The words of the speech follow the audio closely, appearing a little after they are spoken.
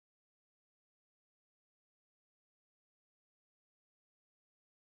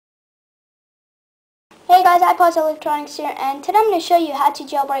Hey guys, iPod Electronics here, and today I'm going to show you how to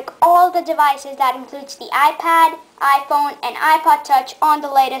jailbreak all the devices. That includes the iPad, iPhone, and iPod Touch on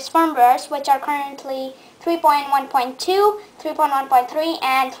the latest firmwares, which are currently 3.1.2, 3.1.3,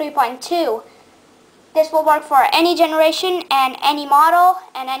 and 3.2. This will work for any generation and any model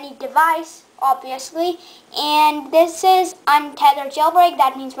and any device, obviously. And this is untethered jailbreak.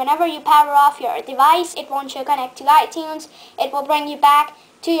 That means whenever you power off your device, it won't show connect to iTunes. It will bring you back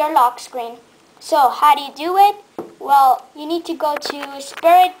to your lock screen. So how do you do it? Well, you need to go to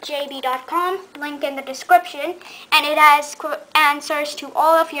spiritjb.com, link in the description, and it has answers to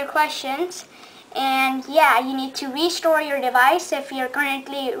all of your questions. And yeah, you need to restore your device if you're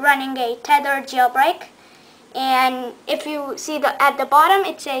currently running a tethered jailbreak. And if you see at the bottom,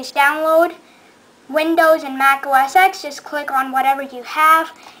 it says download Windows and Mac OS X. Just click on whatever you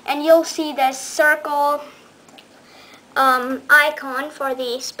have, and you'll see this circle icon for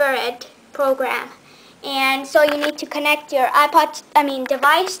the Spirit program. And so you need to connect your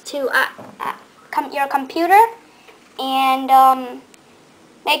device to your computer, and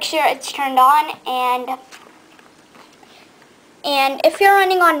make sure it's turned on. And if you're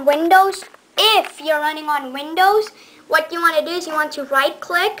running on Windows, what you want to do is you want to right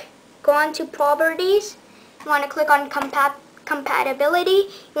click, go on to properties, you want to click on compatibility,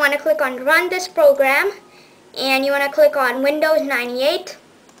 you want to click on run this program, and you want to click on Windows 98.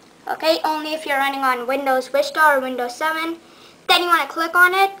 Okay, only if you're running on Windows Vista or Windows 7. Then you want to click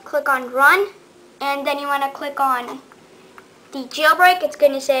on it, click on run, and then you want to click on the jailbreak. It's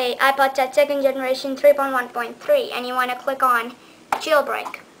going to say iPod Touch 2nd generation 3.1.3, and you want to click on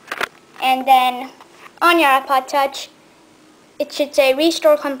jailbreak. And then on your iPod Touch, it should say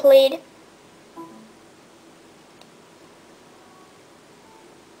restore complete.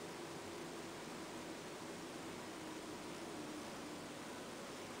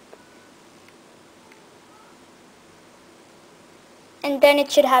 And then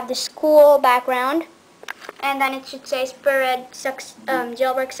it should have the school background, and then it should say Spirit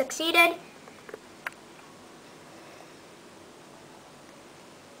jailbreak succeeded.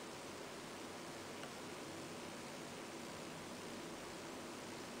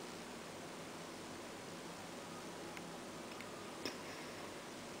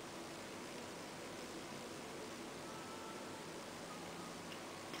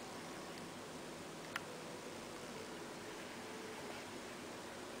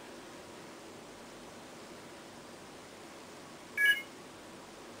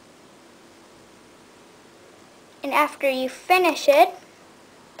 And after you finish it,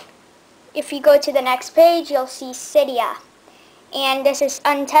 if you go to the next page, you'll see Cydia. And this is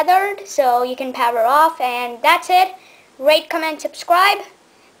untethered, so you can power off, and that's it. Rate, comment, subscribe,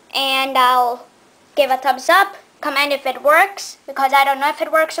 and I'll give a thumbs up. Comment if it works, because I don't know if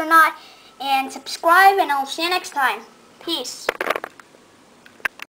it works or not. And subscribe, and I'll see you next time. Peace.